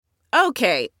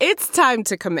Okay, it's time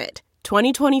to commit.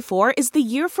 2024 is the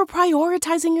year for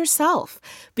prioritizing yourself.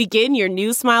 Begin your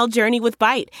new smile journey with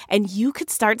Byte, and you could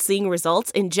start seeing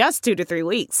results in just 2 to 3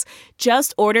 weeks.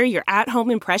 Just order your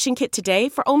at-home impression kit today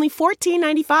for only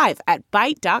 $14.95 at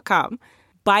Byte.com.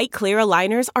 Byte Clear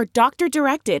aligners are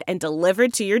doctor-directed and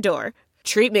delivered to your door.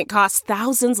 Treatment costs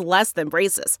thousands less than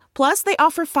braces. Plus, they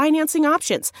offer financing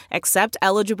options, accept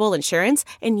eligible insurance,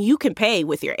 and you can pay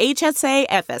with your HSA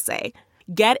FSA.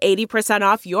 Get 80%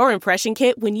 off your impression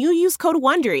kit when you use code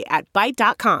WONDERY at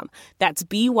Byte.com. That's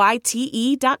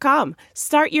BYTE.com.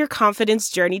 Start your confidence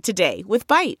journey today with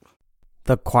Byte.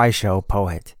 The Kuaishou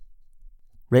Poet.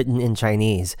 Written in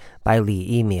Chinese by Li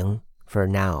Yiming for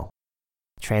Now.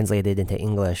 Translated into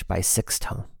English by Sixth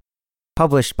Tone.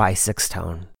 Published by Sixth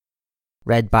Tone.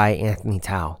 Read by Anthony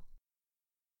Tao.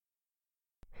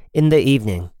 In the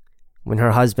evening, when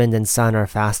her husband and son are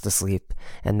fast asleep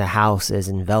and the house is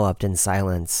enveloped in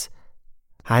silence,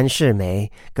 Han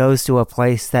Shimei goes to a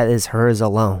place that is hers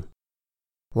alone.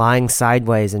 Lying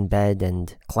sideways in bed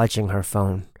and clutching her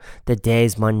phone, the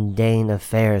day's mundane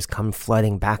affairs come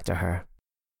flooding back to her.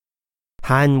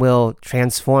 Han will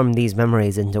transform these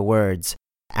memories into words,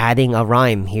 adding a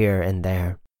rhyme here and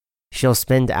there. She'll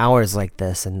spend hours like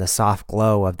this in the soft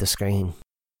glow of the screen.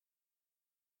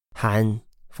 Han,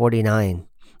 49,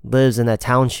 lives in a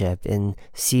township in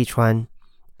Sichuan,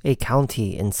 a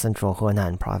county in central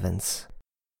Henan province.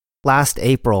 Last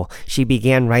April, she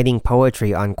began writing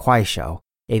poetry on Kuaishou,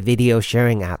 a video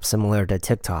sharing app similar to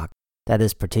TikTok that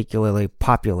is particularly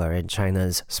popular in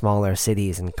China's smaller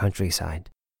cities and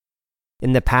countryside.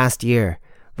 In the past year,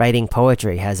 writing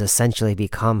poetry has essentially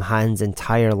become Han's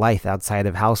entire life outside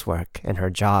of housework and her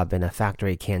job in a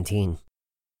factory canteen.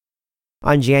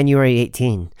 On January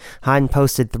 18, Han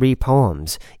posted 3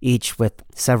 poems, each with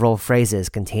several phrases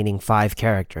containing 5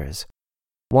 characters.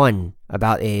 One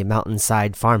about a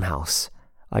mountainside farmhouse,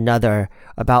 another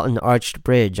about an arched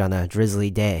bridge on a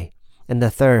drizzly day, and the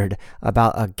third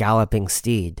about a galloping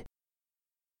steed.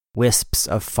 Wisps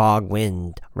of fog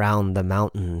wind round the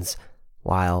mountains,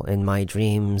 while in my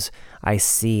dreams I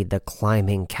see the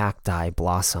climbing cacti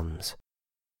blossoms.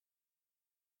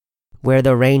 Where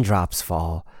the raindrops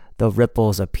fall, the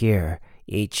ripples appear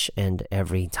each and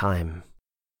every time.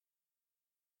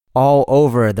 All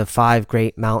over the 5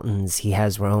 great mountains he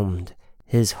has roamed,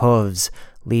 his hooves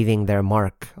leaving their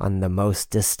mark on the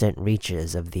most distant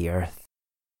reaches of the earth.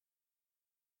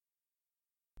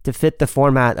 To fit the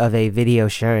format of a video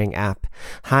sharing app,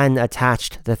 Han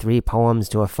attached the 3 poems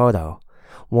to a photo,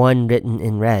 one written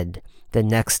in red, the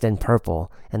next in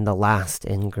purple, and the last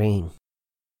in green.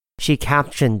 She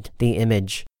captioned the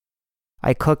image,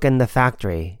 "I cook in the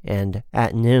factory, and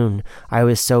at noon I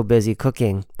was so busy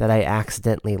cooking that I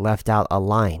accidentally left out a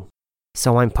line.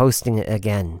 So I'm posting it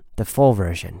again, the full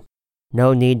version.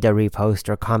 No need to repost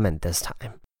or comment this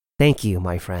time. Thank you,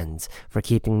 my friends, for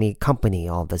keeping me company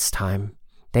all this time.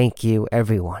 Thank you,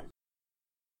 everyone."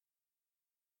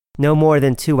 No more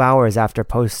than 2 hours after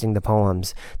posting the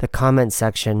poems, the comment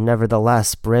section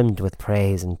nevertheless brimmed with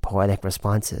praise and poetic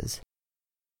responses.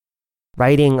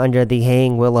 "Writing under the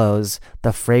haying willows,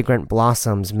 the fragrant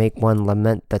blossoms make one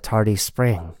lament the tardy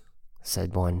spring,"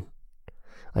 said one.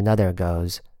 Another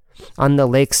goes, "On the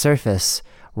lake's surface,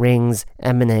 rings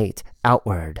emanate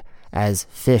outward, as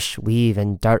fish weave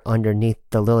and dart underneath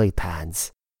the lily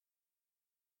pads."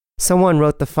 Someone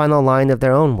wrote the final line of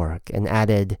their own work and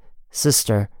added,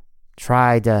 "Sister,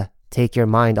 try to take your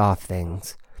mind off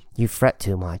things. You fret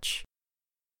too much."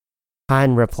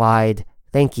 Han replied,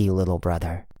 "Thank you, little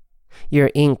brother.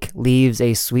 Your ink leaves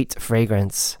a sweet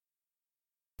fragrance,"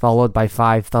 followed by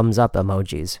 5 thumbs up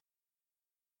emojis.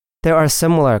 There are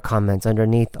similar comments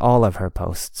underneath all of her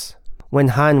posts. When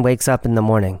Han wakes up in the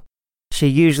morning, she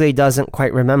usually doesn't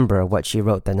quite remember what she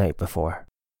wrote the night before.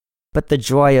 But the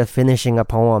joy of finishing a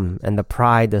poem and the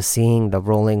pride of seeing the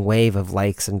rolling wave of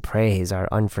likes and praise are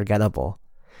unforgettable,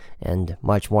 and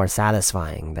much more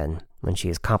satisfying than when she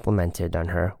is complimented on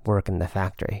her work in the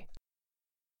factory.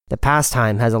 The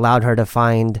pastime has allowed her to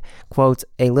find, quote,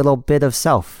 "a little bit of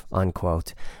self,"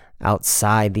 unquote,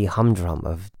 outside the humdrum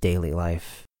of daily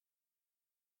life.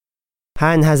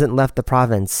 Han hasn't left the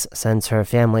province since her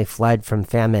family fled from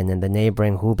famine in the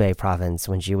neighboring Hubei province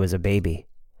when she was a baby.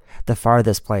 The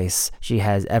farthest place she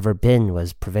has ever been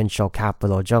was provincial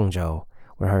capital Zhengzhou,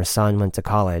 where her son went to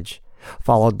college,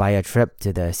 followed by a trip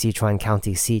to the Sichuan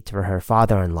county seat for her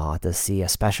father-in-law to see a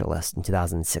specialist in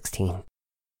 2016.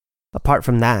 Apart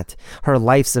from that, her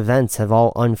life's events have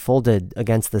all unfolded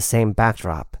against the same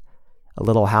backdrop, a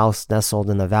little house nestled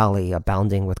in a valley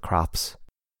abounding with crops.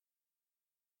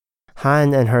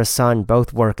 Han and her son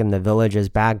both work in the village's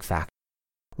bag factory.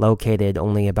 located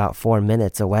only about 4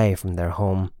 minutes away from their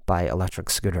home by electric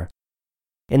scooter.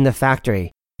 In the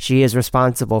factory, she is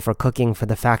responsible for cooking for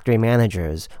the factory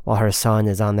managers while her son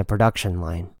is on the production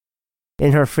line.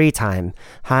 In her free time,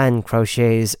 Han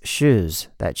crochets shoes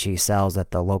that she sells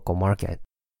at the local market.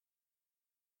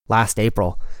 Last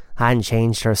April, Han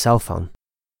changed her cell phone.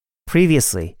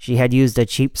 Previously, she had used a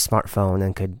cheap smartphone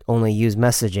and could only use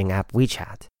messaging app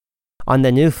WeChat. On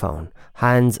the new phone,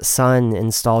 Han's son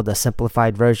installed a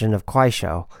simplified version of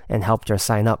Kuaishou and helped her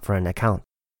sign up for an account.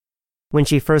 When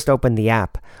she first opened the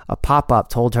app, a pop-up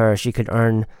told her she could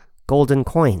earn golden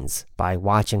coins by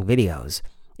watching videos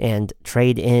and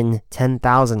trade in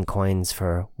 10,000 coins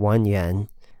for 1 yuan,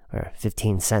 or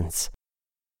 15 cents.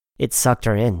 It sucked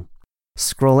her in.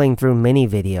 Scrolling through mini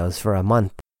videos for a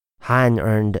month, Han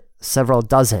earned several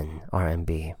dozen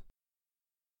RMB.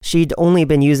 She'd only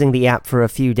been using the app for a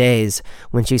few days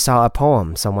when she saw a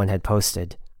poem someone had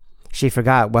posted. She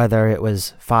forgot whether it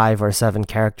was 5 or 7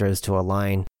 characters to a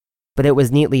line, but it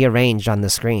was neatly arranged on the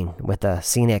screen with a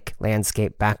scenic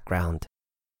landscape background.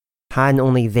 Han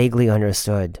only vaguely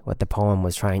understood what the poem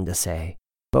was trying to say,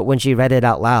 but when she read it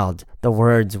out loud, the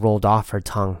words rolled off her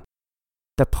tongue.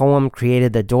 The poem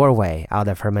created the doorway out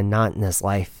of her monotonous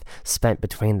life spent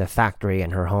between the factory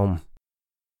and her home.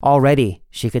 Already,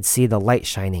 she could see the light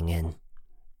shining in.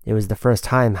 It was the first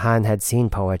time Han had seen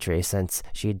poetry since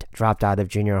she'd dropped out of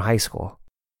junior high school.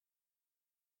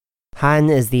 Han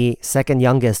is the second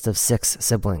youngest of 6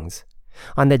 siblings.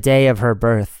 On the day of her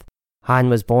birth, Han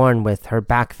was born with her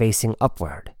back facing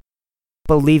upward.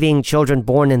 Believing children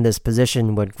born in this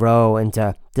position would grow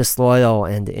into disloyal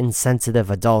and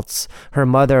insensitive adults, her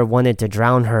mother wanted to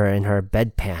drown her in her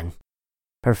bedpan.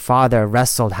 Her father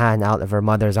wrestled Han out of her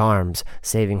mother's arms,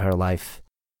 saving her life.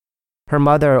 Her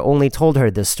mother only told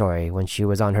her this story when she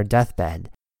was on her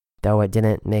deathbed, though it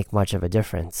didn't make much of a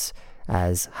difference,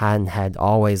 as Han had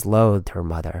always loathed her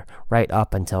mother right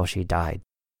up until she died.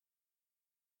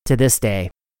 To this day,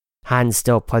 Han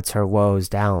still puts her woes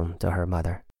down to her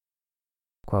mother.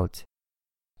 Quote,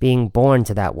 "Being born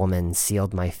to that woman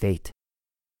sealed my fate."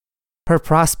 Her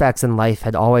prospects in life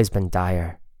had always been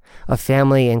dire. A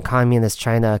family in communist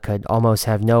China could almost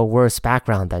have no worse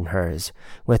background than hers,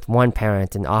 with one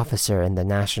parent an officer in the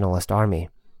Nationalist Army,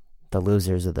 the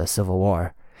losers of the Civil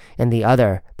War, and the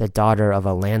other the daughter of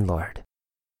a landlord.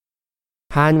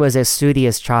 Han was a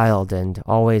studious child and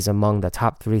always among the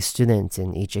top 3 students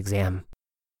in each exam.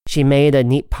 She made a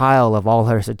neat pile of all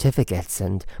her certificates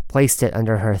and placed it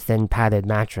under her thin padded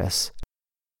mattress.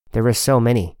 There were so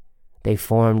many. They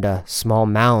formed a small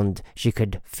mound she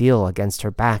could feel against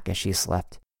her back as she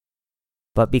slept.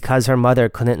 But because her mother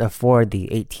couldn't afford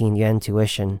the 18 yuan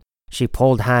tuition, she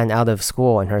pulled Han out of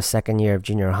school in her second year of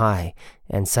junior high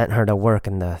and sent her to work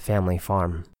in the family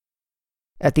farm.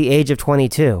 At the age of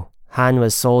 22, Han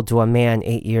was sold to a man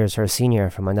 8 years her senior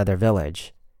from another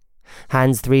village.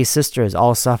 Han's 3 sisters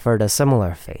all suffered a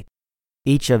similar fate.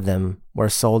 Each of them were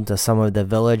sold to some of the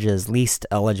village's least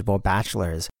eligible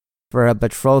bachelors for a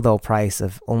betrothal price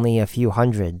of only a few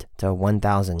hundred to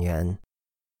 1,000 yuan.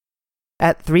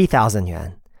 At 3,000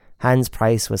 yuan, Han's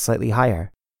price was slightly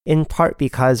higher, in part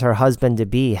because her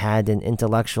husband-to-be had an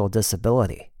intellectual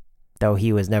disability, though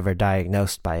he was never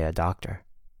diagnosed by a doctor.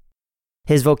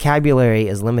 His vocabulary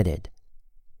is limited.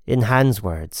 In Han's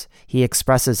words, he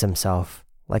expresses himself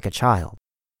like a child.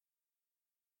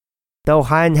 Though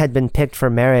Han had been picked for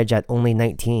marriage at only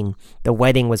 19, the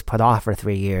wedding was put off for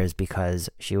 3 years because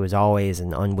she was always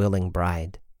an unwilling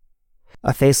bride.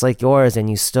 "A face like yours and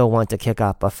you still want to kick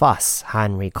up a fuss,"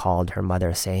 Han recalled her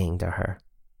mother saying to her.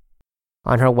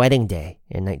 On her wedding day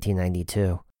in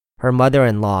 1992, her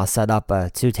mother-in-law set up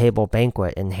a 2-table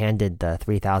banquet and handed the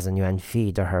 3,000 yuan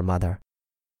fee to her mother.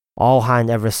 All Han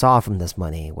ever saw from this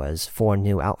money was 4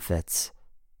 new outfits.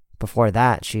 Before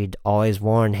that, she'd always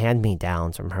worn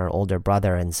hand-me-downs from her older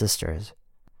brother and sisters.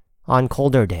 On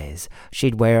colder days,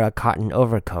 she'd wear a cotton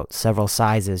overcoat several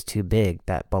sizes too big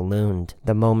that ballooned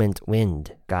the moment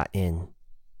wind got in.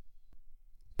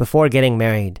 Before getting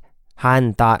married,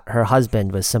 Han thought her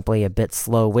husband was simply a bit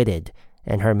slow-witted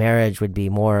and her marriage would be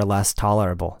more or less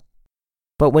tolerable.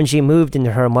 But when she moved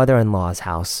into her mother-in-law's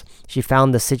house, she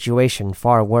found the situation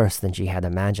far worse than she had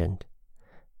imagined.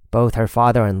 Both her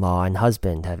father-in-law and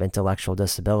husband have intellectual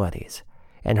disabilities,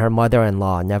 and her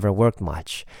mother-in-law never worked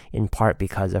much, in part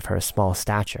because of her small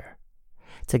stature.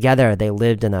 Together, they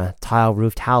lived in a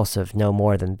tile-roofed house of no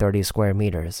more than 30 square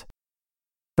meters.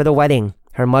 For the wedding,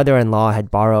 her mother-in-law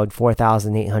had borrowed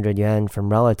 4,800 yuan from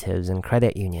relatives and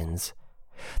credit unions.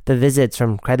 The visits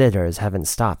from creditors haven't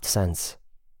stopped since.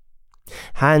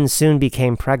 Han soon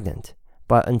became pregnant,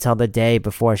 but until the day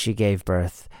before she gave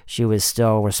birth, she was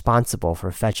still responsible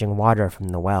for fetching water from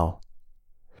the well.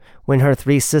 When her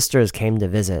 3 sisters came to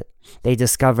visit, they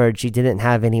discovered she didn't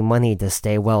have any money to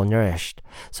stay well nourished,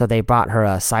 so they brought her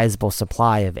a sizable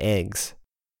supply of eggs.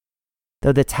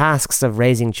 Though the tasks of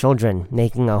raising children,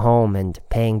 making a home, and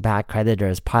paying back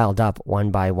creditors piled up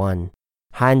one by one,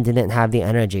 Han didn't have the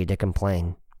energy to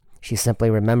complain. She simply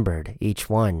remembered each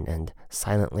one and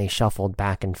silently shuffled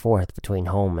back and forth between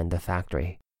home and the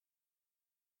factory.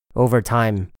 Over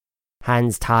time,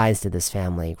 Han's ties to this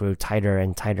family grew tighter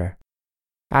and tighter.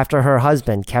 After her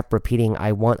husband kept repeating,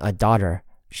 "I want a daughter,"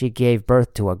 she gave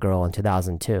birth to a girl in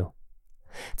 2002.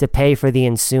 To pay for the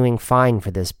ensuing fine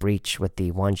for this breach with the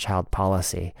one-child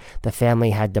policy, the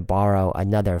family had to borrow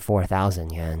another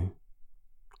 4,000 yen.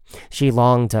 She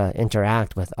longed to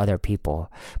interact with other people,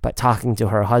 but talking to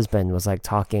her husband was like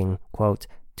talking, quote,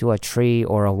 to a tree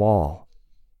or a wall.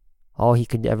 All he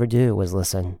could ever do was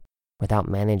listen, without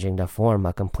managing to form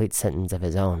a complete sentence of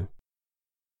his own.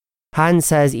 Han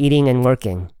says eating and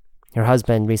working, her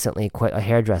husband recently quit a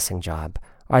hairdressing job,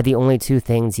 are the only 2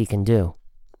 things he can do.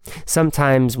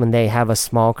 Sometimes when they have a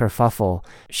small kerfuffle,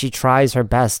 she tries her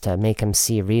best to make him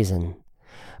see reason.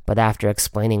 But after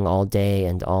explaining all day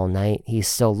and all night, he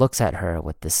still looks at her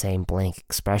with the same blank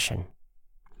expression.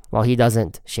 While he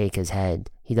doesn't shake his head,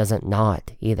 he doesn't nod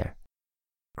either.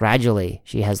 Gradually,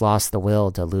 she has lost the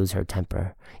will to lose her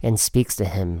temper and speaks to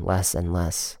him less and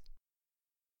less.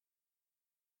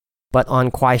 But on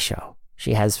Kuaishou,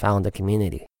 she has found a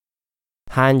community.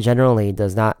 Han generally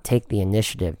does not take the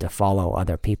initiative to follow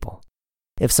other people.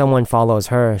 If someone follows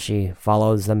her, she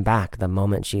follows them back the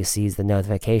moment she sees the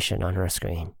notification on her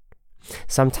screen.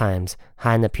 Sometimes,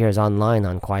 Han appears online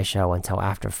on Kuaishou until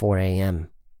after 4 a.m.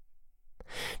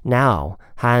 Now,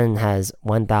 Han has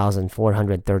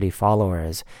 1,430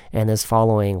 followers and is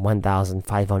following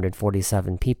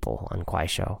 1,547 people on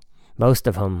Kuaishou, most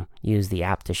of whom use the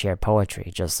app to share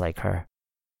poetry just like her.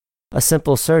 A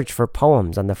simple search for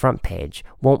poems on the front page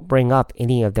won't bring up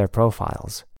any of their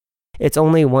profiles. It's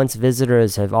only once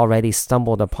visitors have already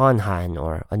stumbled upon Han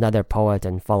or another poet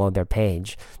and followed their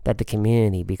page that the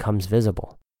community becomes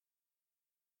visible.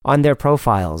 On their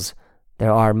profiles,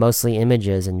 there are mostly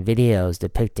images and videos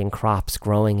depicting crops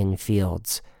growing in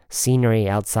fields, scenery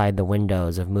outside the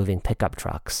windows of moving pickup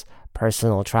trucks,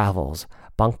 personal travels,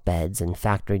 bunk beds and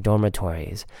factory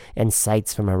dormitories, and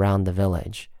sights from around the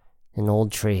village. An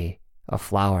old tree, a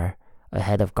flower, a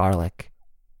head of garlic.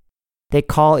 They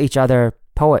call each other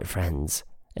poet friends,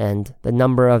 and the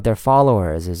number of their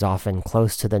followers is often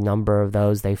close to the number of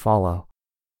those they follow.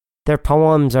 Their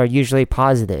poems are usually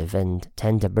positive and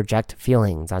tend to project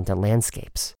feelings onto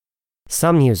landscapes.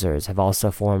 Some users have also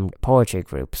formed poetry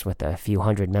groups with a few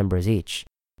hundred members each,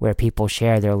 where people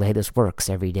share their latest works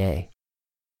every day.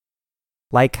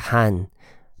 Like Han,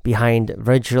 behind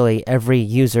virtually every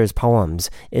user's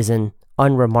poems is an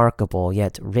unremarkable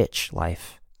yet rich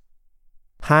life.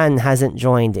 Han hasn't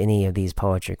joined any of these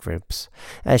poetry groups,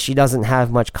 as she doesn't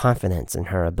have much confidence in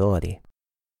her ability.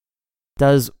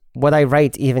 Does what I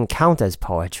write even count as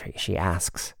poetry, she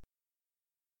asks.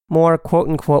 More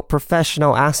quote-unquote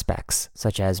professional aspects,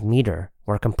 such as meter,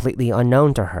 were completely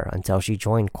unknown to her until she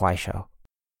joined Kuaishou.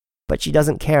 But she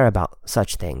doesn't care about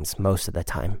such things most of the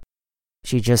time.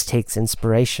 She just takes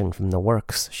inspiration from the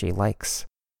works she likes.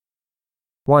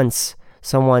 Once,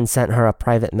 someone sent her a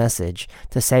private message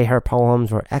to say her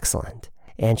poems were excellent,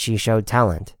 and she showed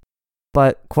talent.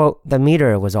 But, quote, the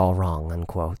meter was all wrong,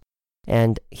 unquote,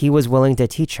 and he was willing to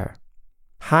teach her.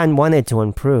 Han wanted to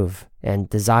improve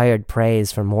and desired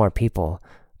praise from more people,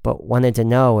 but wanted to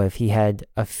know if he had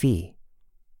a fee.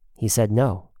 He said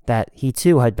no, that he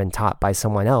too had been taught by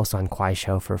someone else on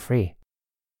Kuaishou for free.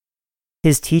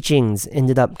 His teachings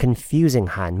ended up confusing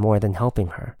Han more than helping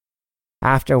her.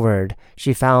 Afterward,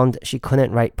 she found she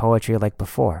couldn't write poetry like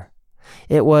before.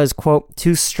 It was, quote,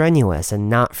 too strenuous and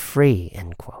not free,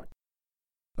 end quote.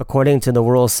 According to the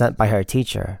rules set by her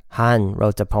teacher, Han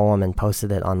wrote a poem and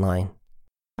posted it online.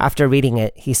 After reading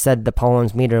it, he said the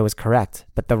poem's meter was correct,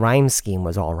 but the rhyme scheme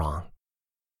was all wrong.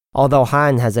 Although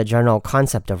Han has a general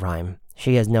concept of rhyme,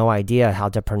 she has no idea how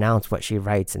to pronounce what she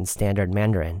writes in standard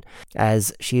Mandarin,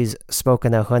 as she's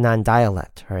spoken a Hunan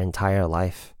dialect her entire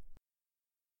life.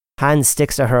 Han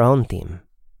sticks to her own theme,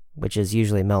 which is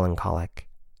usually melancholic.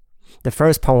 The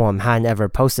first poem Han ever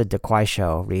posted to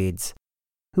Kuaishou reads,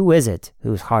 "Who is it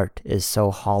whose heart is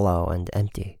so hollow and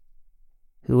empty?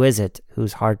 Who is it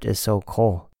whose heart is so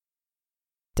cold?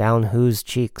 Down whose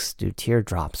cheeks do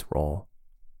teardrops roll?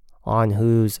 On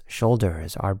whose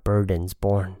shoulders are burdens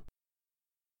borne?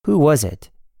 Who was it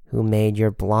who made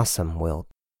your blossom wilt?"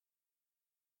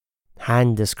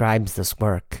 Han describes this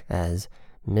work as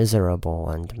miserable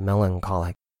and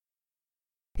melancholic.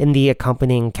 In the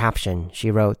accompanying caption, she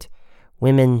wrote,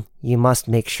 "Women, you must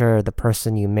make sure the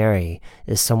person you marry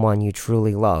is someone you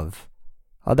truly love.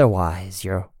 Otherwise,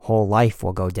 your whole life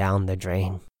will go down the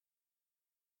drain."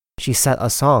 She set a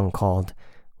song called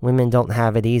 "Women Don't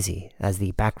Have It Easy" as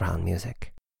the background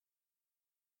music.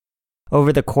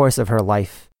 Over the course of her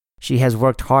life, she has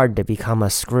worked hard to become a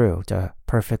screw to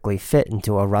perfectly fit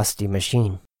into a rusty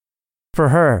machine. For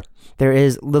her, there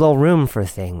is little room for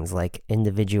things like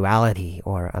individuality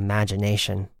or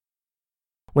imagination.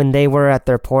 When they were at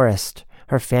their poorest,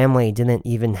 her family didn't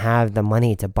even have the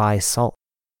money to buy salt.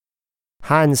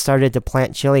 Han started to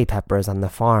plant chili peppers on the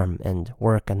farm and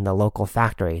work in the local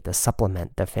factory to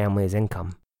supplement the family's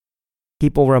income.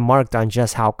 People remarked on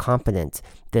just how competent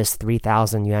this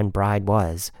 3,000 yuan bride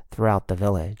was throughout the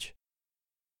village.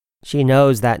 She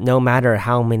knows that no matter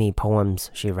how many poems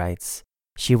she writes,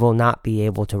 she will not be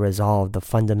able to resolve the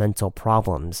fundamental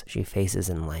problems she faces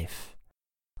in life,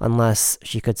 unless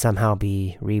she could somehow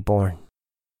be reborn.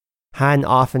 Han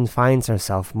often finds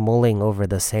herself mulling over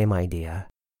the same idea,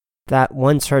 that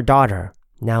once her daughter,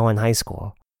 now in high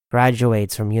school,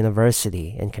 graduates from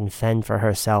university and can fend for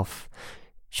herself,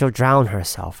 she'll drown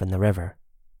herself in the river.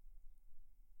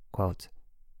 Quote,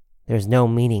 "There's no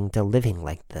meaning to living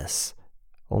like this,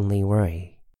 only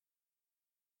worry."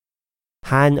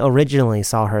 Han originally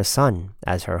saw her son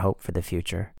as her hope for the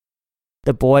future.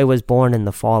 The boy was born in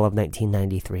the fall of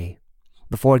 1993.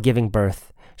 Before giving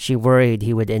birth, she worried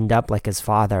he would end up like his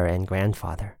father and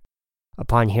grandfather.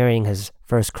 Upon hearing his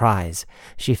first cries,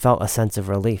 she felt a sense of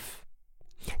relief.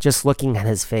 "Just looking at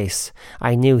his face,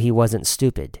 I knew he wasn't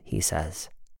stupid," he says.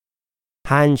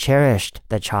 Han cherished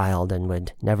the child and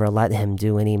would never let him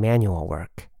do any manual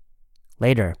work.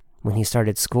 Later, when he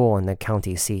started school in the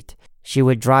county seat, she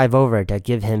would drive over to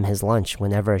give him his lunch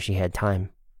whenever she had time.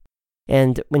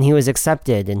 And when he was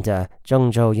accepted into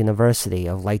Zhengzhou University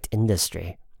of Light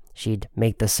Industry, she'd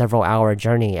make the several-hour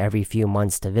journey every few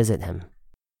months to visit him.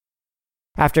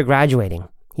 After graduating,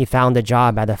 he found a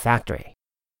job at a factory.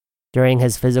 During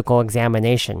his physical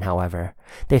examination, however,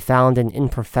 they found an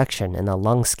imperfection in a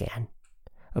lung scan.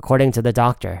 According to the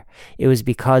doctor, it was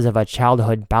because of a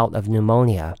childhood bout of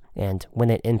pneumonia and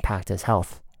wouldn't impact his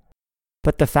health.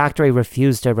 But the factory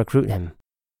refused to recruit him.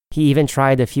 He even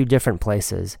tried a few different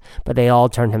places, but they all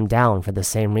turned him down for the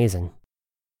same reason.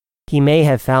 He may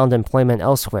have found employment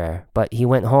elsewhere, but he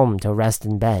went home to rest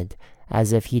in bed,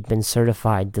 as if he'd been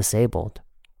certified disabled.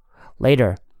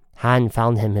 Later, Han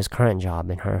found him his current job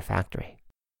in her factory.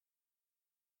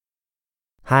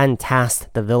 Han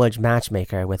tasked the village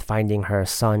matchmaker with finding her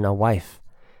son a wife,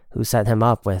 who set him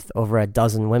up with over a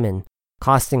dozen women,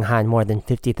 costing Han more than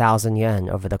 50,000 yuan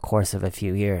over the course of a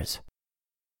few years.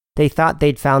 They thought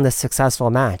they'd found a successful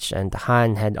match, and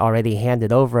Han had already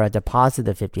handed over a deposit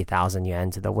of 50,000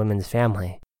 yuan to the woman's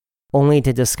family, only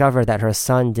to discover that her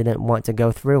son didn't want to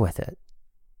go through with it.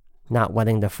 Not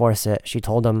wanting to force it, she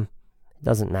told him, "It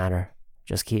doesn't matter,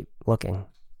 just keep looking."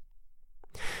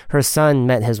 Her son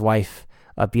met his wife,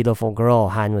 a beautiful girl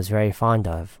Han was very fond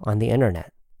of, on the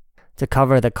internet. To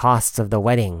cover the costs of the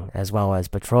wedding, as well as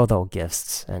betrothal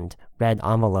gifts and red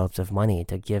envelopes of money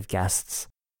to give guests,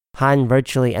 Han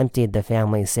virtually emptied the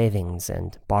family's savings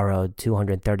and borrowed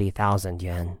 230,000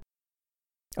 yuan.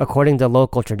 According to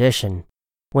local tradition,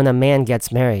 when a man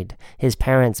gets married, his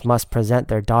parents must present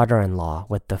their daughter-in-law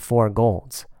with the 4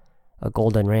 golds: a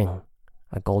golden ring,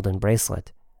 a golden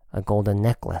bracelet, a golden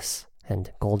necklace,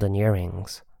 and golden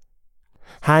earrings.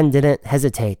 Han didn't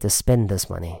hesitate to spend this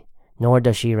money, nor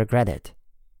does she regret it.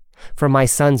 "For my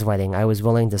son's wedding, I was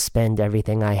willing to spend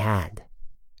everything I had."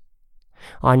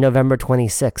 On November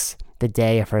 26th, the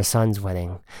day of her son's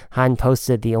wedding, Han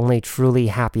posted the only truly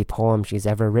happy poem she's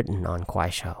ever written on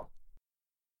Kuaishou.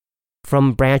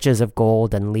 "From branches of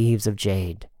gold and leaves of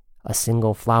jade, a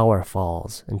single flower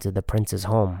falls into the prince's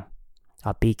home,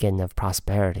 a beacon of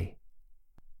prosperity.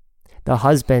 The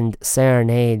husband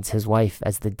serenades his wife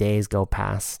as the days go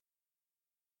past.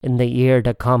 In the year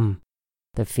to come,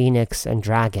 the phoenix and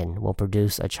dragon will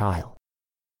produce a child."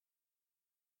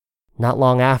 Not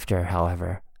long after,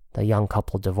 however, the young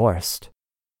couple divorced.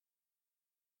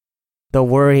 The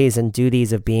worries and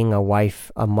duties of being a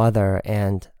wife, a mother,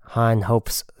 and, Han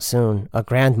hopes soon, a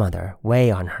grandmother weigh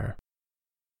on her.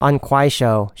 On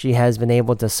Kuaishou, she has been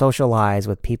able to socialize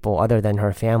with people other than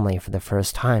her family for the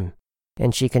first time,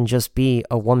 and she can just be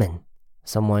a woman,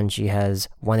 someone she has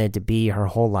wanted to be her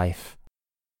whole life.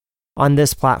 On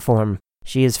this platform,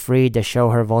 she is free to show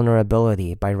her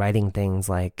vulnerability by writing things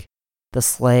like, "The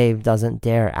slave doesn't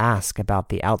dare ask about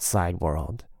the outside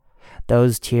world.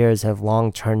 those tears have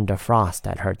long turned to frost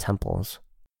at her temples.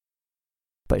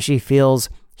 But she feels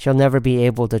she'll never be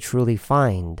able to truly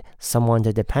find someone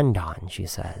to depend on, she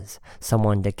says,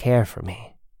 someone to care for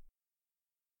me.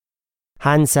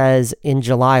 Han says in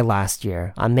July last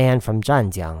year, a man from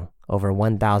Zhanjiang, over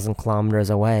 1,000 kilometers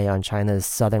away on China's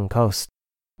southern coast,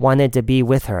 wanted to be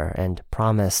with her and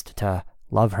promised to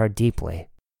love her deeply.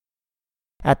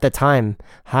 At the time,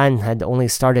 Han had only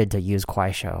started to use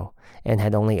Kuaishou and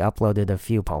had only uploaded a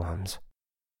few poems.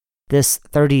 This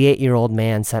 38-year-old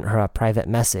man sent her a private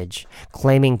message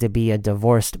claiming to be a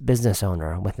divorced business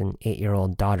owner with an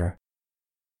 8-year-old daughter.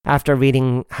 After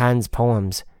reading Han's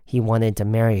poems, he wanted to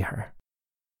marry her.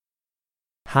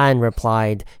 Han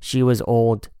replied she was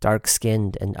old,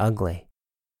 dark-skinned, and ugly.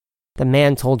 The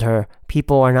man told her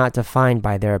people are not defined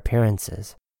by their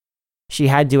appearances. She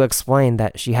had to explain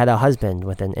that she had a husband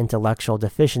with an intellectual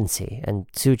deficiency and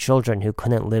 2 children who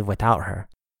couldn't live without her.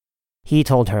 He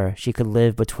told her she could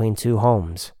live between 2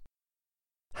 homes.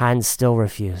 Han still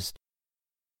refused.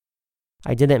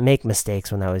 I didn't make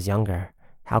mistakes when I was younger.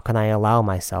 How can I allow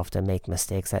myself to make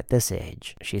mistakes at this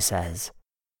age, she says.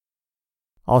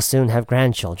 I'll soon have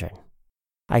grandchildren.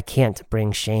 I can't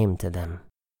bring shame to them.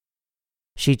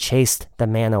 She chased the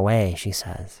man away, she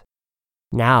says.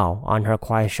 Now, on her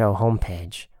Kuaishou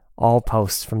homepage, all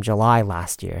posts from July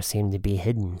last year seem to be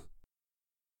hidden.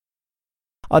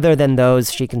 Other than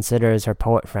those she considers her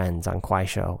poet friends on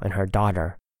Kuaishou and her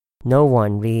daughter, no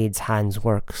one reads Han's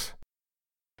works.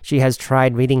 She has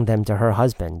tried reading them to her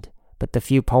husband, but the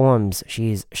few poems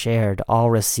she's shared all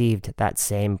received that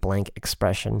same blank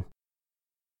expression.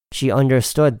 She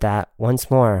understood that,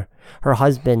 once more, her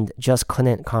husband just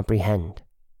couldn't comprehend.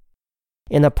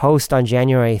 In a post on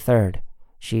January 3rd,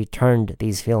 she turned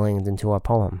these feelings into a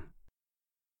poem.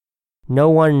 No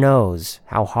one knows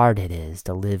how hard it is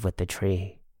to live with the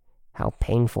tree, how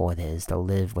painful it is to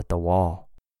live with the wall.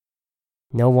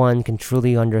 No one can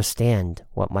truly understand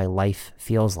what my life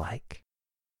feels like.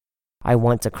 I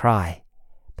want to cry,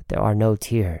 but there are no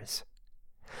tears.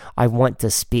 I want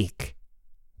to speak,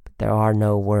 but there are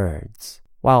no words.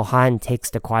 While Han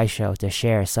takes to Kuaishou to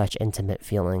share such intimate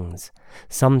feelings,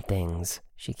 some things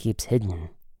she keeps hidden,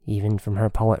 even from her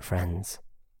poet friends.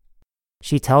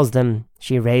 She tells them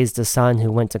she raised a son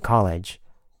who went to college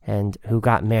and who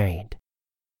got married.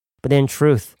 But in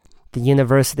truth, the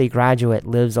university graduate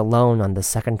lives alone on the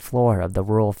 2nd floor of the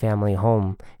rural family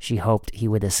home she hoped he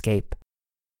would escape.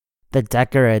 The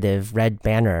decorative red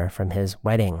banner from his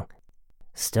wedding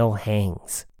still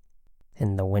hangs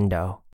in the window.